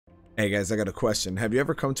Hey guys, I got a question. Have you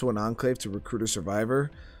ever come to an enclave to recruit a survivor,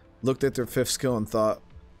 looked at their 5th skill and thought,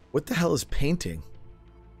 what the hell is painting?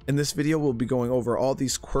 In this video, we'll be going over all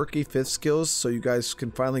these quirky 5th skills so you guys can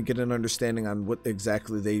finally get an understanding on what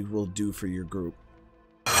exactly they will do for your group.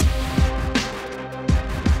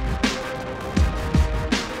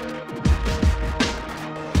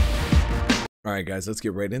 Alright guys, let's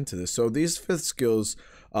get right into this. So these 5th skills,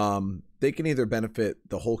 they can either benefit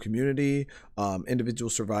the whole community, individual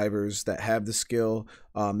survivors that have the skill.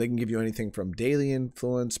 They can give you anything from daily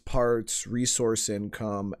influence, parts, resource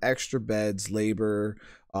income, extra beds, labor,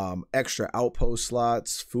 extra outpost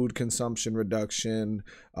slots, food consumption reduction,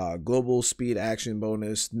 global speed action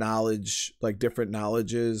bonus, knowledge, like different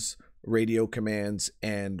knowledges, radio commands,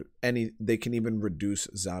 and they can even reduce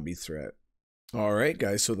zombie threat. All right,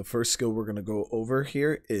 guys, so the first skill we're going to go over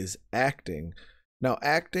here is acting. Now,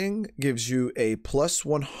 acting gives you a plus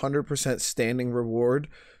 100% standing reward.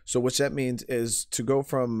 So what that means is to go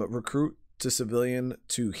from recruit to civilian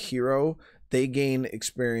to hero, they gain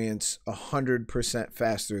experience 100%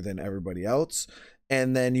 faster than everybody else.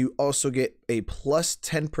 And then you also get a plus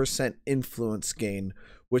 10% influence gain,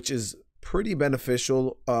 which is pretty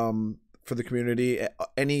beneficial for the community.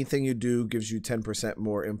 Anything you do gives you 10%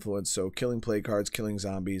 more influence. So killing play cards, killing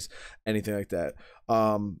zombies, anything like that.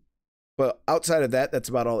 But outside of that, that's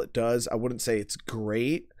about all it does. I wouldn't say it's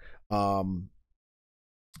great.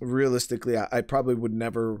 Realistically, I probably would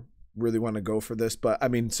never really want to go for this, but I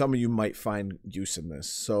mean, some of you might find use in this.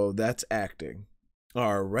 So that's acting.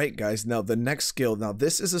 All right, guys. Now the next skill. Now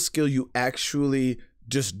this is a skill you actually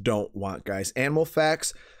just don't want, guys. Animal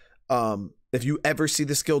facts. If you ever see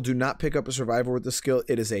the skill, do not pick up a survivor with the skill.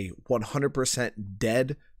 It is a 100%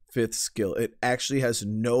 dead 5th skill. It actually has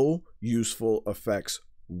no useful effects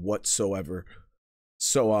whatsoever.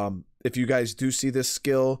 So if you guys do see this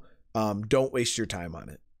skill, don't waste your time on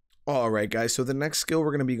it. All right, guys, so the next skill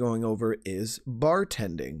we're going to be going over is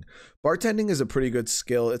bartending. Bartending is a pretty good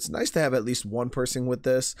skill. It's nice to have at least one person with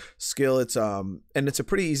this skill. It's and it's a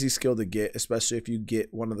pretty easy skill to get, especially if you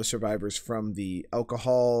get one of the survivors from the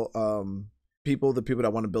alcohol the people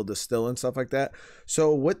that want to build a still and stuff like that.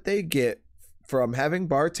 So what they get from having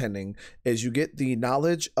bartending is you get the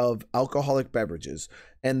knowledge of alcoholic beverages,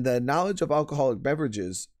 and the knowledge of alcoholic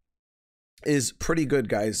beverages is pretty good,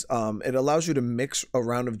 guys. It allows you to mix a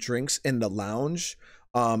round of drinks in the lounge.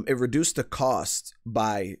 It reduced the cost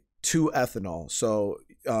by 2 ethanol. So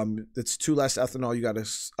it's 2 less ethanol you got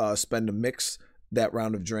to spend to mix that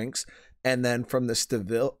round of drinks. And then from the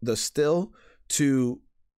still to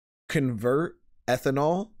convert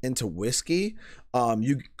ethanol into whiskey,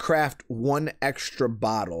 you craft 1 extra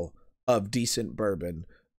bottle of decent bourbon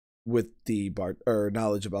with the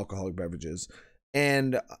knowledge of alcoholic beverages.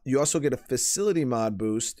 And you also get a facility mod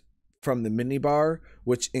boost from the minibar,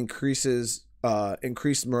 which increased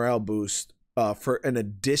morale boost for an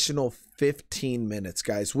additional 15 minutes,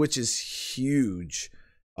 guys, which is huge.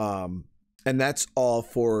 And that's all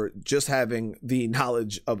for just having the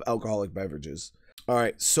knowledge of alcoholic beverages. All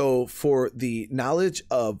right, so for the knowledge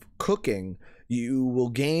of cooking, you will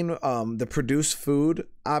gain the produce food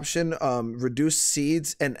option, reduce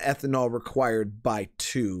seeds and ethanol required by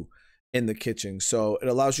 2 in the kitchen. So it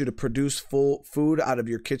allows you to produce full food out of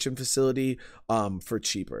your kitchen facility for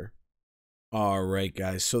cheaper. All right,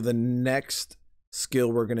 guys, so the next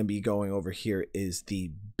skill we're going to be going over here is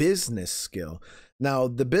the business skill. Now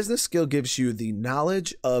the business skill gives you the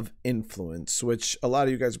knowledge of influence, which a lot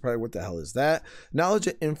of you guys are probably, what the hell is that? Knowledge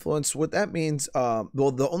of influence, what that means,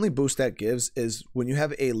 well, the only boost that gives is when you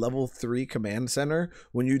have a level 3 command center,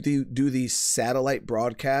 when you do the satellite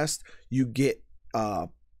broadcast, you get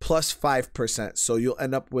plus 5%. So you'll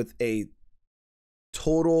end up with a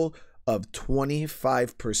total of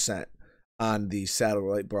 25% on the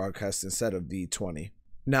satellite broadcast instead of the 20.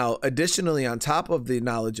 Now, additionally, on top of the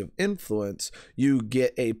knowledge of influence, you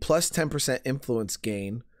get a plus 10% influence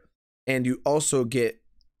gain, and you also get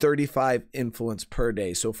 35 influence per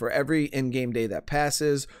day. So for every in-game day that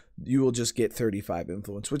passes, you will just get 35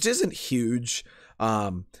 influence, which isn't huge.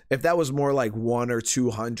 If that was more like 1 or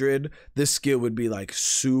 200, this skill would be like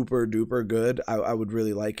super duper good. I would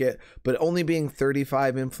really like it, but only being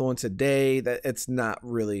 35 influence a day, that it's not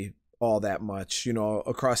really all that much, you know,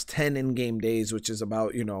 across 10 in-game days, which is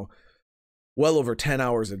about, you know, well over 10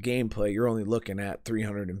 hours of gameplay, you're only looking at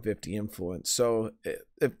 350 influence. So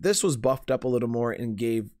if this was buffed up a little more and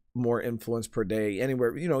gave more influence per day,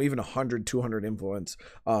 anywhere, you know, even 100, 200 influence,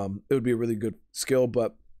 it would be a really good skill.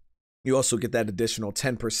 But you also get that additional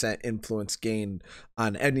 10% influence gain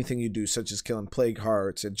on anything you do, such as killing plague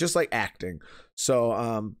hearts and just like acting. So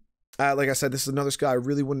like I said, this is another skill I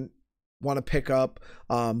really wouldn't want to pick up,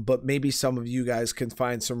 but maybe some of you guys can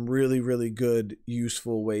find some really good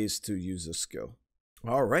useful ways to use this skill.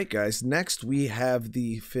 All right, guys, next we have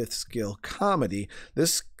the 5th skill, comedy.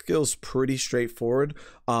 This skill's pretty straightforward.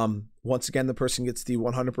 Once again, the person gets the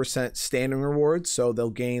 100% standing reward, so they'll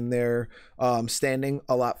gain their standing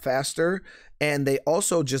a lot faster, and they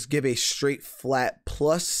also just give a straight flat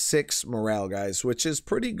 +6 morale, guys, which is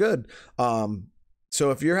pretty good. So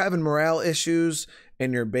if you're having morale issues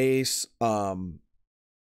in your base,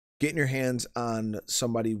 getting your hands on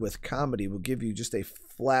somebody with comedy will give you just a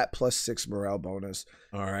flat +6 morale bonus.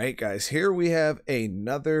 All right, guys, here we have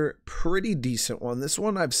another pretty decent one. This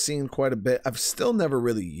one I've seen quite a bit. I've still never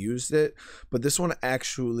really used it, but this one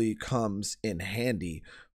actually comes in handy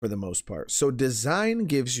for the most part. So design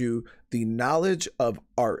gives you the knowledge of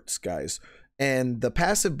arts, guys. And the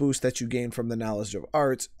passive boost that you gain from the knowledge of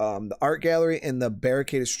arts, the art gallery in the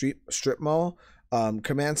barricaded strip mall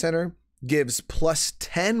command center gives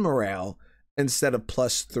 +10 morale instead of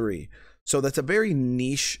 +3. So that's a very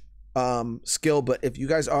niche skill, but if you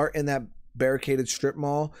guys are in that barricaded strip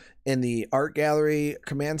mall in the art gallery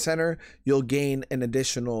command center, you'll gain an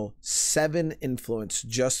additional 7 influence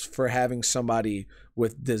just for having somebody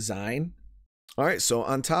with design. All right, so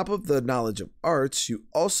on top of the knowledge of arts, you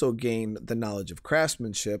also gain the knowledge of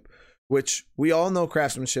craftsmanship, which we all know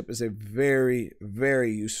craftsmanship is a very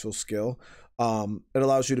useful skill. It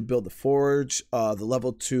allows you to build the forge, the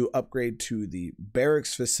level 2 upgrade to the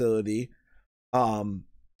barracks facility.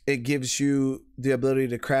 It gives you the ability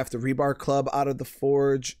to craft the rebar club out of the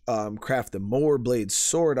forge, craft the mower blade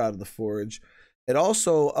sword out of the forge. It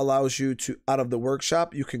also allows you to, out of the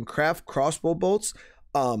workshop, you can craft crossbow bolts.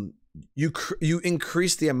 You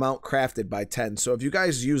increase the amount crafted by 10. So if you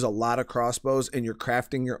guys use a lot of crossbows and you're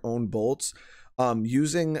crafting your own bolts,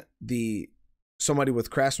 using somebody with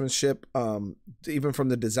craftsmanship, even from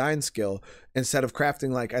the design skill, instead of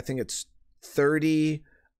crafting like, I think it's 30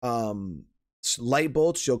 light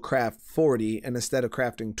bolts, you'll craft 40, and instead of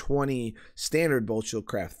crafting 20 standard bolts, you'll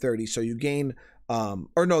craft 30. So you gain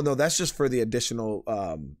or no, that's just for the additional,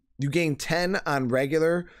 you gain 10 on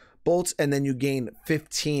regular bolts, and then you gain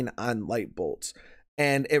 15 on light bolts,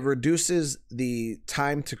 and it reduces the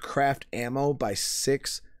time to craft ammo by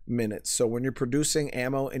 6 minutes. So when you're producing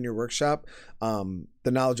ammo in your workshop, the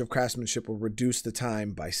knowledge of craftsmanship will reduce the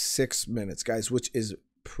time by 6 minutes, guys, which is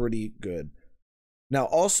pretty good. Now,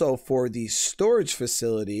 also for the storage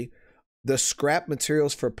facility, the scrap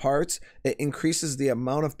materials for parts, it increases the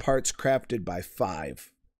amount of parts crafted by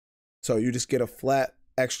 5. So you just get a flat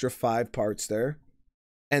extra 5 parts there.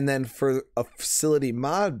 And then for a facility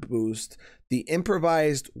mod boost, the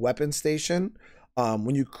improvised weapon station,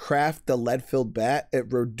 when you craft the lead-filled bat,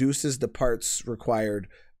 it reduces the parts required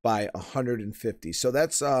by 150. So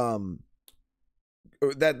that's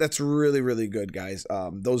that's really good, guys.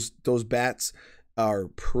 Those bats are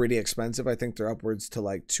pretty expensive. I think they're upwards to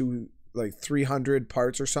like 300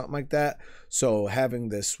 parts or something like that. So having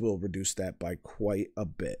this will reduce that by quite a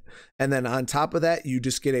bit. And then on top of that, you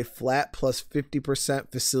just get a flat plus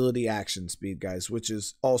 50% facility action speed, guys, which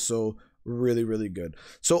is also really good.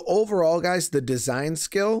 So overall, guys, the design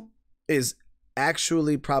skill is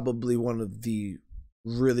actually probably one of the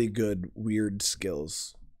really good weird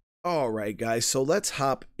skills. All right, guys, so let's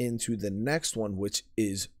hop into the next one, which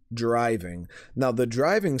is driving. Now, the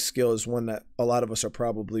driving skill is one that a lot of us are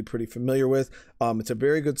probably pretty familiar with. It's a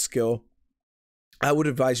very good skill. I would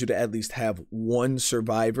advise you to at least have one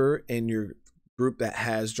survivor in your group that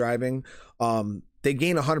has driving. They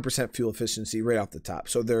gain 100% fuel efficiency right off the top,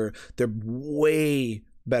 so they're way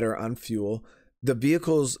better on fuel. The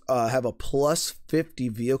vehicles have a plus 50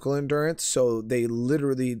 vehicle endurance, so they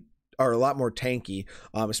literally are a lot more tanky,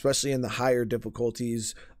 especially in the higher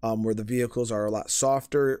difficulties where the vehicles are a lot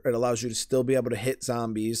softer. It allows you to still be able to hit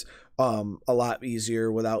zombies a lot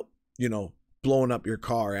easier without, blowing up your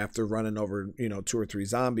car after running over, 2 or 3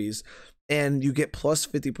 zombies. And you get plus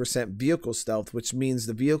 50% vehicle stealth, which means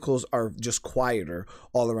the vehicles are just quieter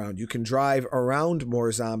all around. You can drive around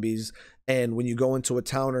more zombies, and when you go into a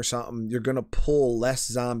town or something, you're going to pull less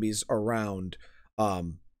zombies around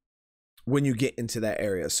when you get into that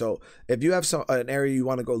area. So if you have an area you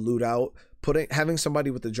want to go loot out, having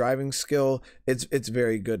somebody with the driving skill, it's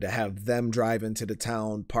very good to have them drive into the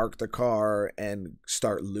town, park the car, and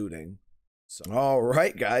start looting. So, all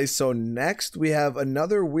right, guys. So next we have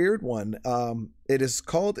another weird one. It is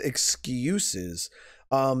called excuses.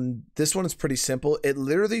 This one is pretty simple. It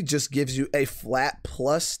literally just gives you a flat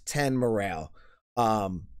plus 10 morale,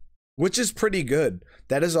 which is pretty good.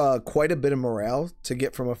 That is quite a bit of morale to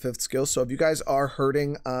get from a 5th skill. So if you guys are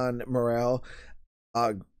hurting on morale,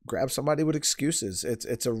 grab somebody with excuses.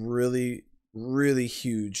 It's a really, really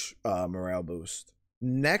huge morale boost.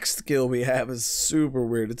 Next skill we have is super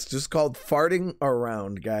weird. It's just called farting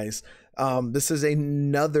around, guys. This is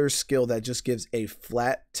another skill that just gives a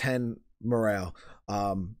flat 10 morale.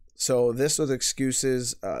 So this with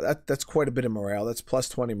excuses, that's quite a bit of morale. That's plus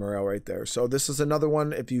 20 morale right there. So this is another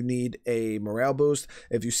one if you need a morale boost.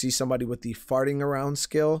 If you see somebody with the farting around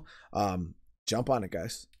skill, jump on it,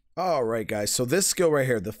 guys. All right, guys. So this skill right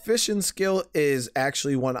here, the fishing skill, is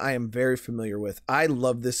actually one I am very familiar with. I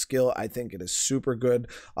love this skill. I think it is super good.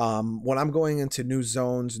 When I'm going into new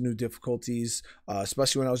zones, new difficulties,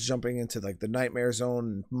 especially when I was jumping into like the nightmare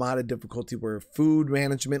zone, modded difficulty where food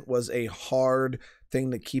management was a hard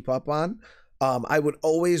thing to keep up on, I would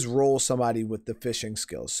always roll somebody with the fishing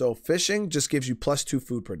skill. So fishing just gives you +2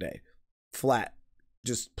 food per day, flat,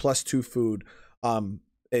 just +2 food.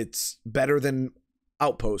 It's better than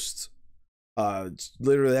outposts. It's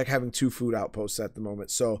literally like having 2 food outposts at the moment.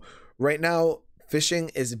 So right now, fishing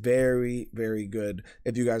is very, very good.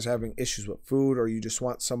 If you guys are having issues with food, or you just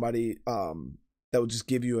want somebody that will just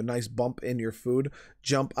give you a nice bump in your food,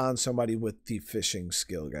 jump on somebody with the fishing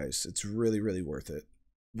skill, guys. It's really, really worth it.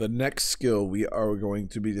 The next skill we are going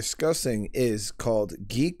to be discussing is called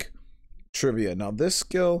Geek Trivia. Now this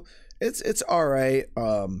skill, it's all right.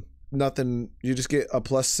 Nothing, you just get a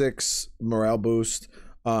 +6 morale boost,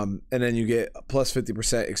 and then you get a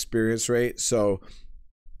 +50% experience rate. So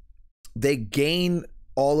they gain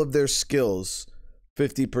all of their skills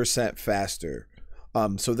 50% faster.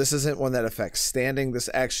 So this isn't one that affects standing. This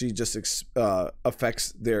actually just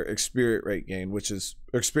affects their experience rate gain, which is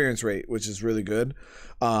really good.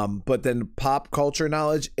 But then pop culture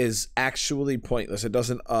knowledge is actually pointless. It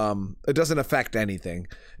doesn't affect anything.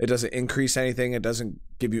 It doesn't increase anything. It doesn't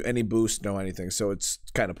give you any boost, no anything. So it's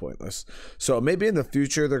kind of pointless. So maybe in the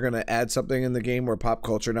future they're going to add something in the game where pop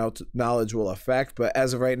culture knowledge will affect, but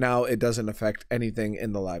as of right now, it doesn't affect anything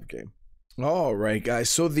in the live game. All right,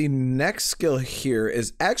 guys. So the next skill here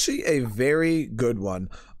is actually a very good one.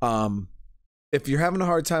 If you're having a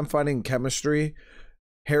hard time finding chemistry,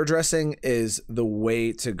 hairdressing is the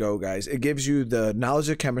way to go, guys. It gives you the knowledge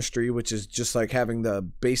of chemistry, which is just like having the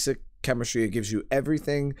basic chemistry. It gives you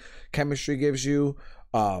everything chemistry gives you,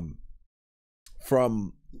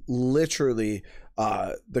 from literally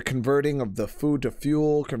the converting of the food to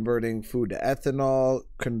fuel, converting food to ethanol,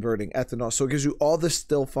 converting ethanol. So it gives you all the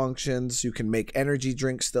still functions. You can make energy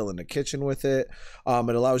drinks still in the kitchen with it.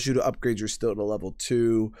 It allows you to upgrade your still to level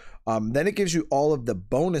 2. Then it gives you all of the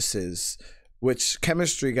bonuses, which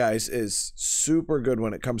chemistry, guys, is super good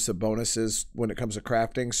when it comes to bonuses, when it comes to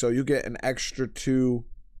crafting. So you get an extra 2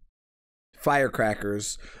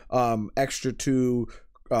 firecrackers, extra 2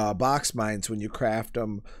 box mines when you craft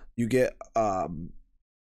them. You get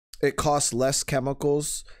it costs less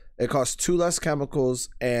chemicals. It costs 2 less chemicals,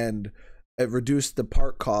 and it reduced the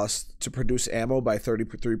part cost to produce ammo by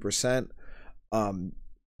 33%.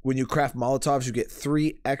 When you craft Molotovs, you get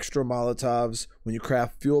 3 extra Molotovs. When you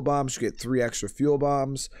craft fuel bombs, you get 3 extra fuel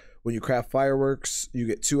bombs. When you craft fireworks, you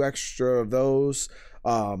get 2 extra of those.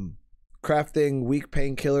 Crafting weak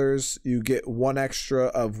painkillers, you get 1 extra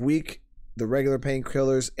of the regular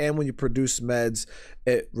painkillers, and when you produce meds,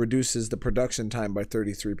 it reduces the production time by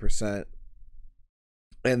 33%.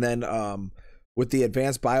 And then with the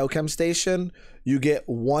advanced biochem station, you get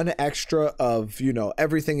 1 extra of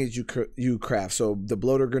everything that you craft. So the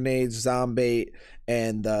bloater grenades, zombie,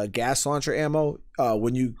 and the gas launcher ammo.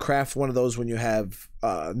 When you craft one of those, when you have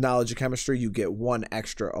knowledge of chemistry, you get 1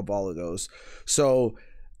 extra of all of those. So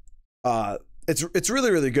it's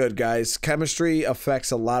really, really good, guys. Chemistry affects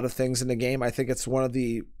a lot of things in the game. I think it's one of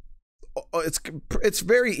the it's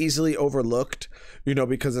very easily overlooked,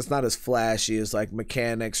 because it's not as flashy as like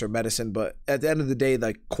mechanics or medicine, but at the end of the day,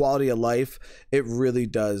 like quality of life, it really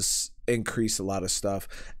does increase a lot of stuff.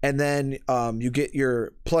 And then you get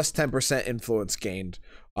your plus 10% influence gained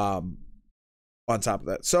on top of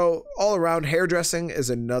that. So all around, hairdressing is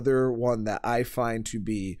another one that I find to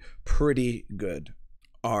be pretty good.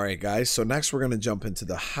 All right, guys. So next we're going to jump into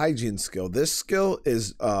the hygiene skill. This skill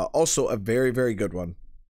is also a very, very good one.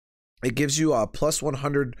 It gives you a plus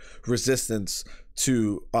 100 resistance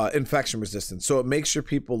to infection resistance. So it makes your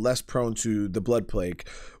people less prone to the blood plague,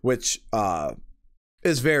 which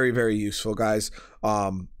is very, very useful, guys.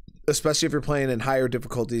 Especially if you're playing in higher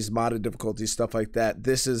difficulties, modded difficulties, stuff like that.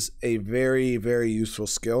 This is a very, very useful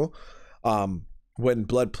skill. When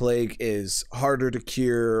blood plague is harder to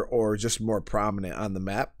cure or just more prominent on the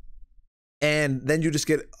map. And then you just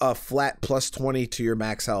get a flat plus 20 to your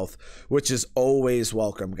max health, which is always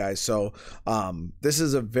welcome, guys. So this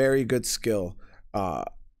is a very good skill.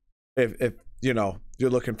 If you know, you're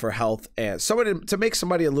looking for health and somebody to make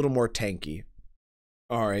somebody a little more tanky.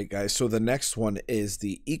 All right, guys. So the next one is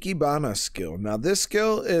the Ikebana skill. Now this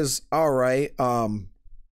skill is all right.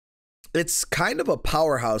 It's kind of a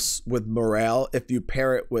powerhouse with morale if you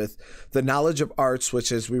pair it with the knowledge of arts,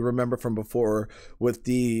 which is we remember from before with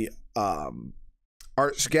the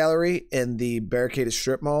arts gallery in the barricaded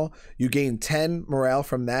strip mall. You gain 10 morale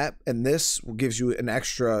from that, and this gives you an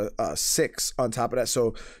extra 6 on top of that.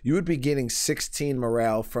 So you would be getting 16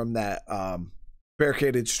 morale from that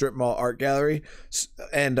barricaded strip mall art gallery,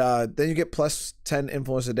 and then you get plus 10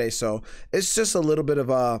 influence a day. So it's just a little bit of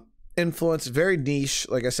a influence, very niche.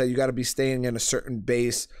 Like I said, you got to be staying in a certain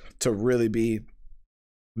base to really be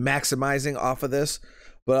maximizing off of this.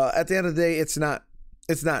 But at the end of the day, it's not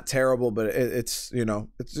terrible, but it's you know,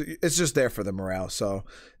 it's just there for the morale. So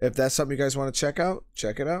if that's something you guys want to check out,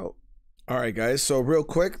 check it out. All right, guys. So real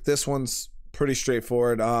quick, this one's pretty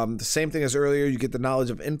straightforward. The same thing as earlier. You get the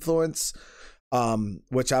knowledge of influence,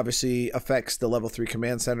 which obviously affects the level 3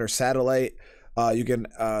 command center satellite. You get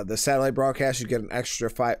the satellite broadcast. You get an extra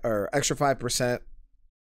 5%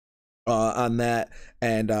 on that,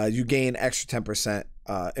 and you gain extra 10%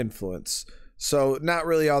 influence. So not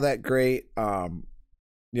really all that great.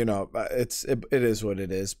 You know, it is what it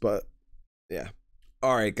is. But yeah.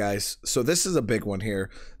 All right, guys. So this is a big one here.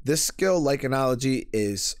 This skill, Lycanology,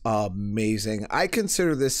 is amazing. I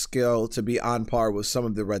consider this skill to be on par with some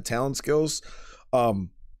of the Red Talon skills.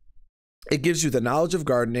 It gives you the knowledge of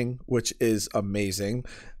gardening, which is amazing.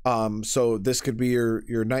 So this could be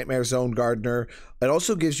your Nightmare Zone gardener. It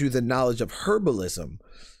also gives you the knowledge of herbalism.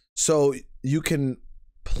 So you can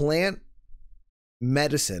plant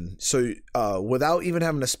medicine. So without even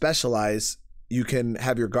having to specialize, you can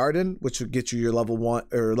have your garden, which would get you your level 1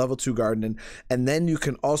 or level 2 gardening. And then you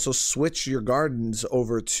can also switch your gardens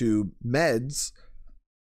over to meds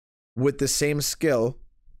with the same skill.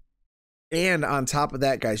 And on top of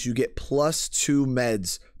that, guys, you get plus 2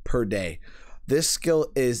 meds per day. This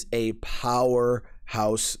skill is a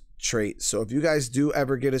powerhouse trait. So if you guys do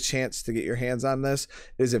ever get a chance to get your hands on this,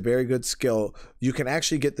 it is a very good skill. You can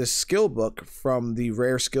actually get this skill book from the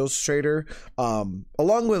Rare Skills Trader,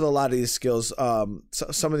 along with a lot of these skills.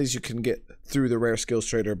 Some of these you can get through the Rare Skills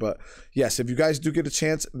Trader. But yes, if you guys do get a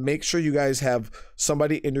chance, make sure you guys have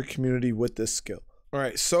somebody in your community with this skill. All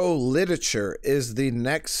right, so literature is the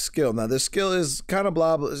next skill. Now, this skill is kind of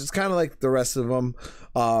blah, it's kind of like the rest of them.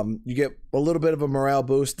 You get a little bit of a morale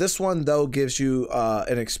boost. This one, though, gives you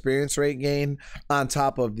an experience rate gain on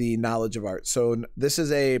top of the knowledge of art. So this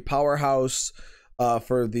is a powerhouse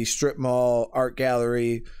for the strip mall art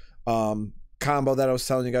gallery combo that I was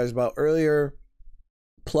telling you guys about earlier.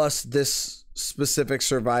 Plus this specific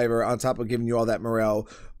survivor on top of giving you all that morale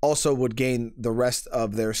also would gain the rest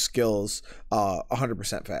of their skills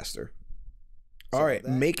 100% faster. All right,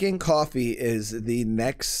 making coffee is the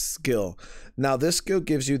next skill. Now, this skill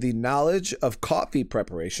gives you the knowledge of coffee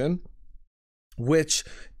preparation, which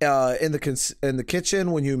in the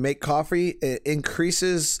kitchen, when you make coffee, it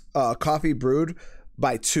increases coffee brewed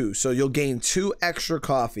by 2. So you'll gain 2 extra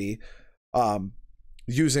coffee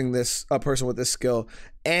using this person with this skill,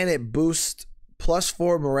 and it boosts plus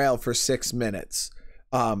 4 morale for 6 minutes.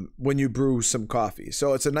 When you brew some coffee.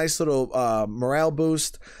 So it's a nice little morale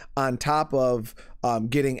boost on top of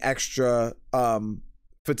getting extra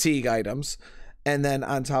fatigue items. And then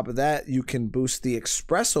on top of that, you can boost the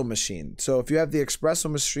espresso machine. So if you have the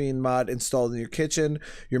espresso machine mod installed in your kitchen,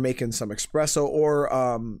 you're making some espresso, or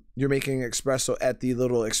you're making espresso at the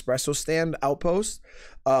little espresso stand outpost,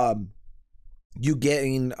 you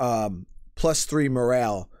gain plus 3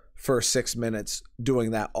 morale for 6 minutes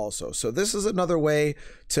doing that also. So this is another way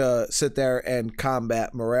to sit there and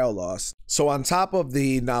combat morale loss. So on top of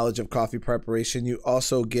the knowledge of coffee preparation, you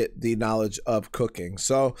also get the knowledge of cooking.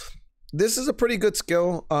 So this is a pretty good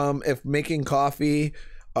skill. If making coffee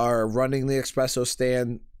or running the espresso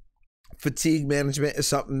stand, fatigue management is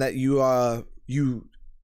something that you are, you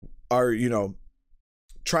know,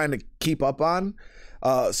 trying to keep up on.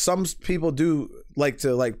 Some people do like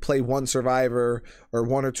to play one survivor or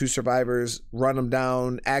 1 or 2 survivors, run them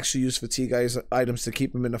down, actually use fatigue items to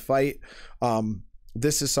keep them in a fight.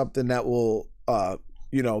 This is something that will,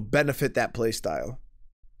 you know, benefit that play style.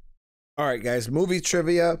 All right, guys, movie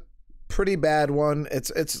trivia, pretty bad one.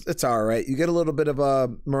 It's all right. You get a little bit of a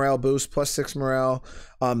morale boost, plus 6 morale.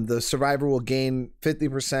 The survivor will gain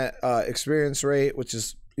 50% experience rate, which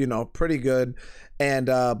is, you know, pretty good. And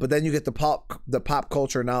but then you get the pop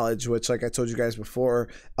culture knowledge, which, like I told you guys before,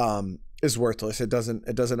 is worthless. It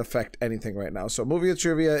doesn't affect anything right now. So movie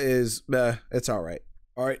trivia is it's all right.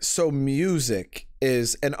 All right, so music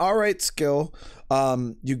is an alright skill.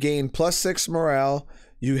 You gain +6 morale.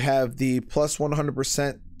 You have the plus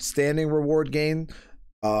 100% standing reward gain.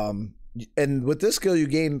 And with this skill, you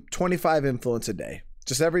gain 25 influence a day.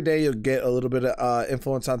 Just every day you'll get a little bit of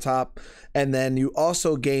influence on top. And then you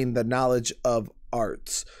also gain the knowledge of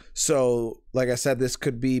arts. So like I said, this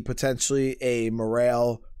could be potentially a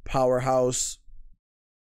morale powerhouse.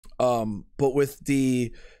 But with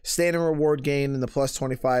the standing reward gain and the plus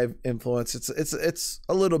 25 influence, it's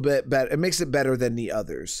a little bit better. It makes it better than the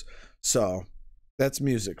others. So that's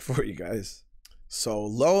music for you guys. So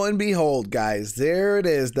lo and behold, guys, there it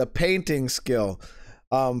is, the painting skill.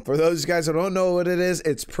 For those guys who don't know what it is,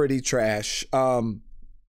 it's pretty trash.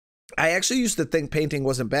 I actually used to think painting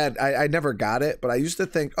wasn't bad. I never got it, but I used to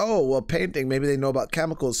think, oh, well, painting, maybe they know about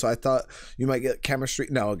chemicals, so I thought you might get chemistry.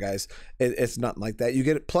 No, guys, it's nothing like that. You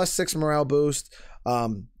get +6 morale boost,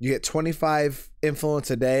 you get 25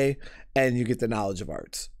 influence a day, and you get the knowledge of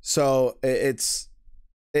arts. So it's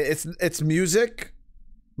music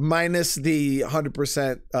minus the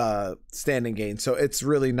 100% standing gain. So it's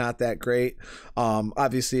really not that great.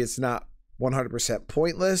 Obviously, it's not 100%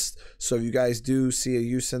 pointless. So if you guys do see a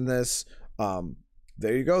use in this,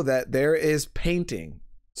 there you go. There is painting.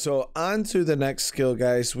 So on to the next skill,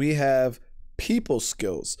 guys. We have people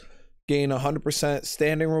skills. Gain 100%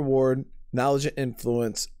 standing reward, knowledge and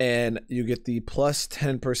influence, and you get the plus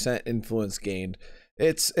 10% influence gained.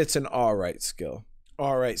 It's an alright skill.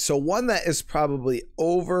 All right, so one that is probably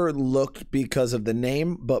overlooked because of the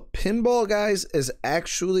name, but pinball, guys, is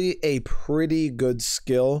actually a pretty good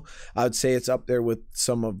skill. I would say it's up there with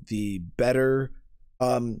some of the better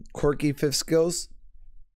quirky fifth skills.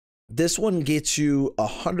 This one gets you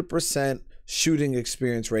 100% shooting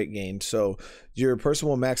experience rate gained. So your person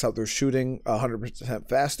will max out their shooting 100%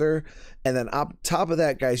 faster. And then on top of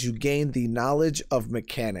that, guys, you gain the knowledge of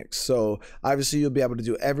mechanics. So obviously you'll be able to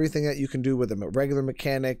do everything that you can do with a regular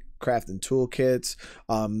mechanic, crafting toolkits,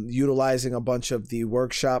 utilizing a bunch of the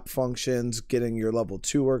workshop functions, getting your level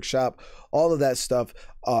 2 workshop, all of that stuff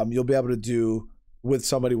you'll be able to do with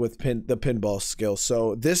somebody with the pinball skill.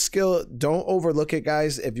 So this skill, don't overlook it,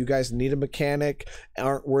 guys. If you guys need a mechanic,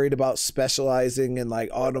 aren't worried about specializing in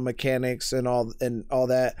like auto mechanics and all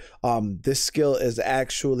that, this skill is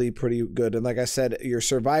actually pretty good. And like I said, your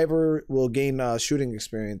survivor will gain shooting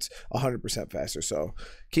experience 100% faster. So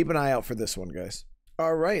keep an eye out for this one, guys.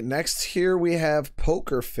 All right, next here we have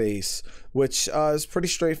Poker Face, which is pretty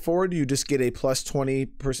straightforward. You just get a plus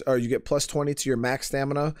 20%, or you get plus 20 to your max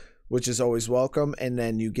stamina, which is always welcome, and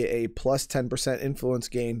then you get a plus 10% influence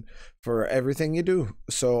gain for everything you do.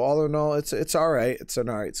 So all in all, it's all right. It's an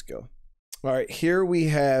all right skill. All right, here we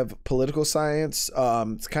have political science.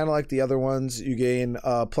 It's kind of like the other ones. You gain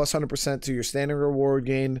plus 100% to your standing reward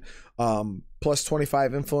gain, plus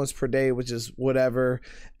 25 influence per day, which is whatever,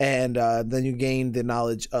 and then you gain the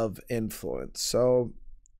knowledge of influence. So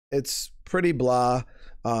it's pretty blah,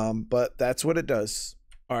 but that's what it does.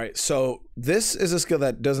 All right, so this is a skill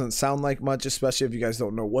that doesn't sound like much, especially if you guys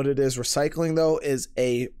don't know what it is. Recycling, though, is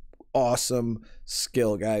a awesome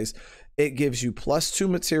skill, guys. It gives you plus 2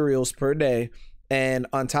 materials per day, and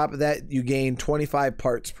on top of that, you gain 25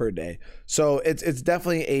 parts per day. So it's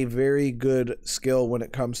definitely a very good skill when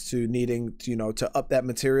it comes to needing to, to up that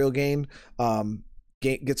material gain.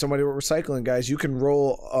 Get somebody with recycling, guys. You can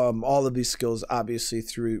roll all of these skills obviously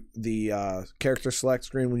through the character select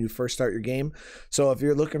screen when you first start your game. So if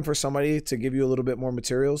you're looking for somebody to give you a little bit more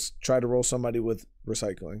materials, try to roll somebody with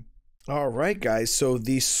recycling. All right, guys, so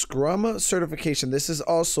the Scrum certification, this is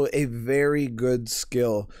also a very good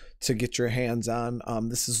skill to get your hands on.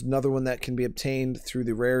 This is another one that can be obtained through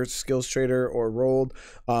the rare skills trader or rolled.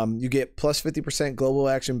 You get plus 50% global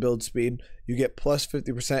action build speed, you get plus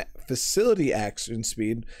 50% facility action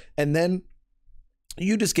speed, and then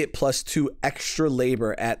you just get plus 2 extra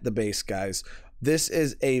labor at the base, guys. This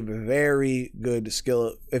is a very good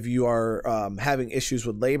skill if you are having issues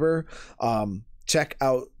with labor. Check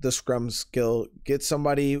out the Scrum skill, get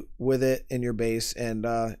somebody with it in your base, and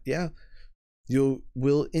yeah, you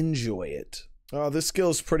will enjoy it. This skill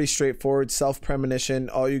is pretty straightforward. Self-premonition.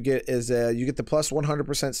 All you get is you get the plus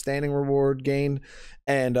 100% standing reward gain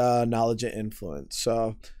and knowledge and influence.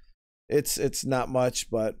 So it's not much,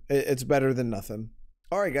 but it's better than nothing.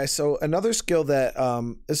 All right, guys. So another skill that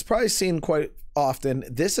is probably seen quite often.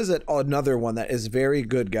 This is another one that is very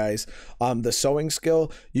good, guys. The sewing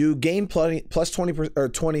skill. You gain plus 20 or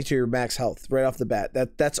 20 to your max health right off the bat.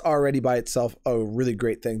 That's already by itself a really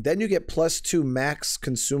great thing. Then you get plus 2 max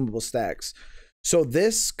consumable stacks. So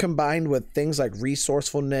this combined with things like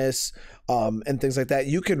resourcefulness and things like that,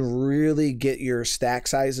 you can really get your stack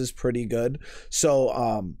sizes pretty good.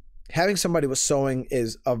 So having somebody with sewing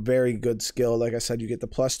is a very good skill. Like I said, you get the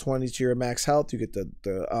 +20 to your max health, you get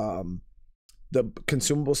the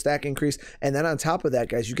consumable stack increase, and then on top of that,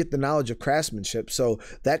 guys, you get the knowledge of craftsmanship. So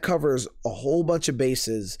that covers a whole bunch of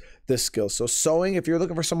bases, this skill. So sewing, if you're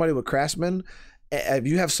looking for somebody with craftsman, if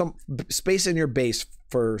you have some space in your base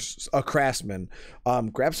for a craftsman,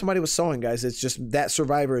 grab somebody with sewing, guys. It's just that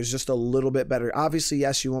survivor is just a little bit better. Obviously,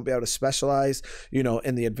 yes, you won't be able to specialize, you know,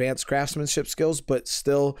 in the advanced craftsmanship skills, but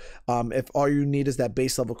still, if all you need is that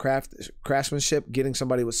base level craftsmanship, getting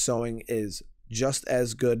somebody with sewing is just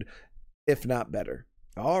as good, if not better.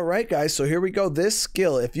 All right, guys, so here we go. This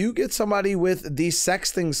skill, if you get somebody with the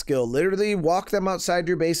sexting skill, literally walk them outside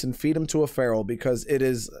your base and feed them to a feral, because it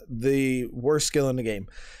is the worst skill in the game.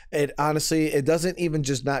 It honestly, it doesn't even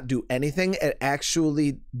just not do anything. It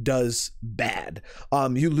actually does bad.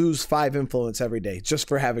 You lose 5 influence every day just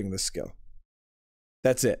for having this skill.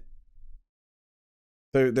 That's it.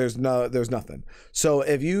 There's nothing. So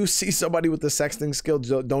if you see somebody with the sexting skill,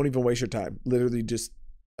 don't even waste your time. Literally just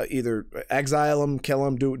either exile them, kill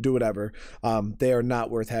them, do whatever. They are not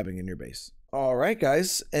worth having in your base. All right,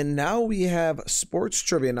 guys, and now we have sports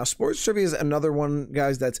trivia. Now, sports trivia is another one,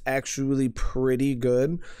 guys, that's actually pretty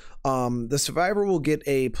good. The survivor will get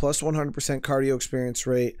a +100% cardio experience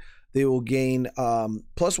rate. They will gain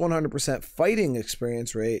 +100% fighting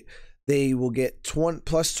experience rate. They will get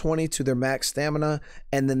 +20 to their max stamina,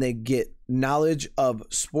 and then they get knowledge of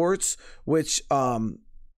sports, which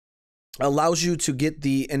allows you to get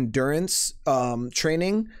the endurance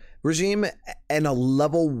training regime and a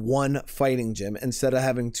level 1 fighting gym instead of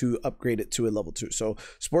having to upgrade it to a level 2. So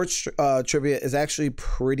sports trivia is actually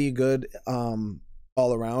pretty good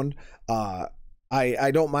all around.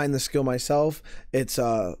 I don't mind the skill myself. It's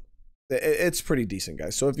pretty decent,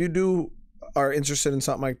 guys. So if you are interested in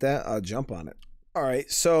something like that, jump on it. All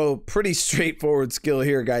right, so pretty straightforward skill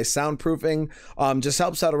here, guys. Soundproofing just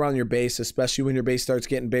helps out around your base, especially when your base starts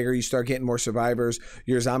getting bigger, you start getting more survivors.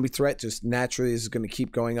 Your zombie threat just naturally is going to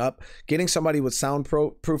keep going up. Getting somebody with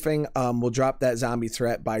soundproofing will drop that zombie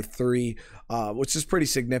threat by 3, which is pretty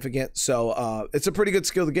significant. So it's a pretty good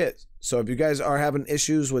skill to get. So if you guys are having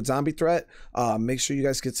issues with zombie threat, make sure you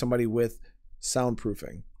guys get somebody with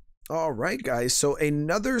soundproofing. All right, guys, so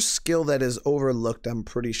another skill that is overlooked, I'm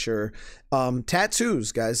pretty sure,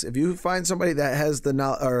 tattoos, guys. If you find somebody that has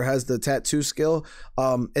the tattoo skill,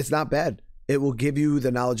 it's not bad. It will give you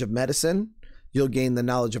the knowledge of medicine, you'll gain the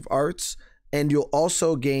knowledge of arts, and you'll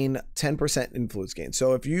also gain 10% influence gain.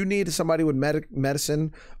 So if you need somebody with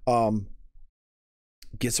medicine,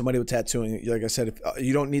 get somebody with tattooing. Like I said, if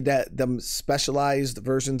you don't need them specialized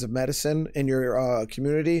versions of medicine in your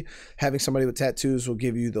community, having somebody with tattoos will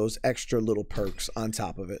give you those extra little perks on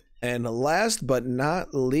top of it. And last but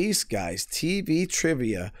not least, guys, TV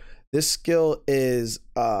trivia. This skill is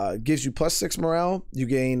gives you +6 morale, you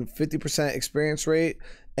gain 50% experience rate,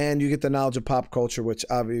 and you get the knowledge of pop culture, which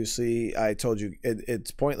obviously I told you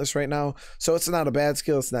it's pointless right now. So it's not a bad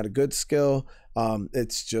skill, it's not a good skill.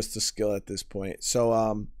 It's just a skill at this point.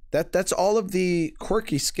 So that's all of the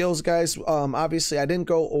quirky skills, guys. Obviously I didn't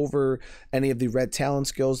go over any of the red talent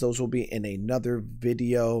skills. Those will be in another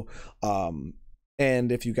video.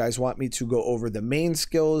 And if you guys want me to go over the main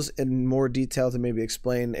skills in more detail to maybe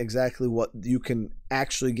explain exactly what you can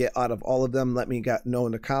actually get out of all of them, let me know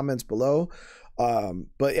in the comments below.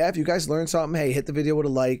 But yeah, if you guys learned something, hey, hit the video with a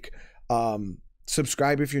like.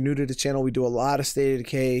 Subscribe if you're new to the channel. We do a lot of State of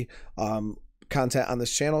Decay content on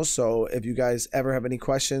this channel. So if you guys ever have any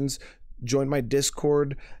questions, join my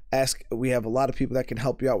Discord. We have a lot of people that can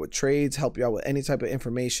help you out with trades, help you out with any type of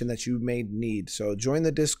information that you may need. So join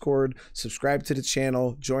the Discord, subscribe to the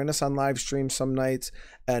channel, join us on live stream some nights.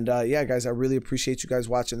 And yeah, guys, I really appreciate you guys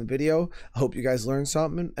watching the video. I hope you guys learned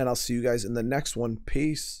something, and I'll see you guys in the next one.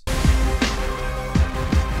 Peace.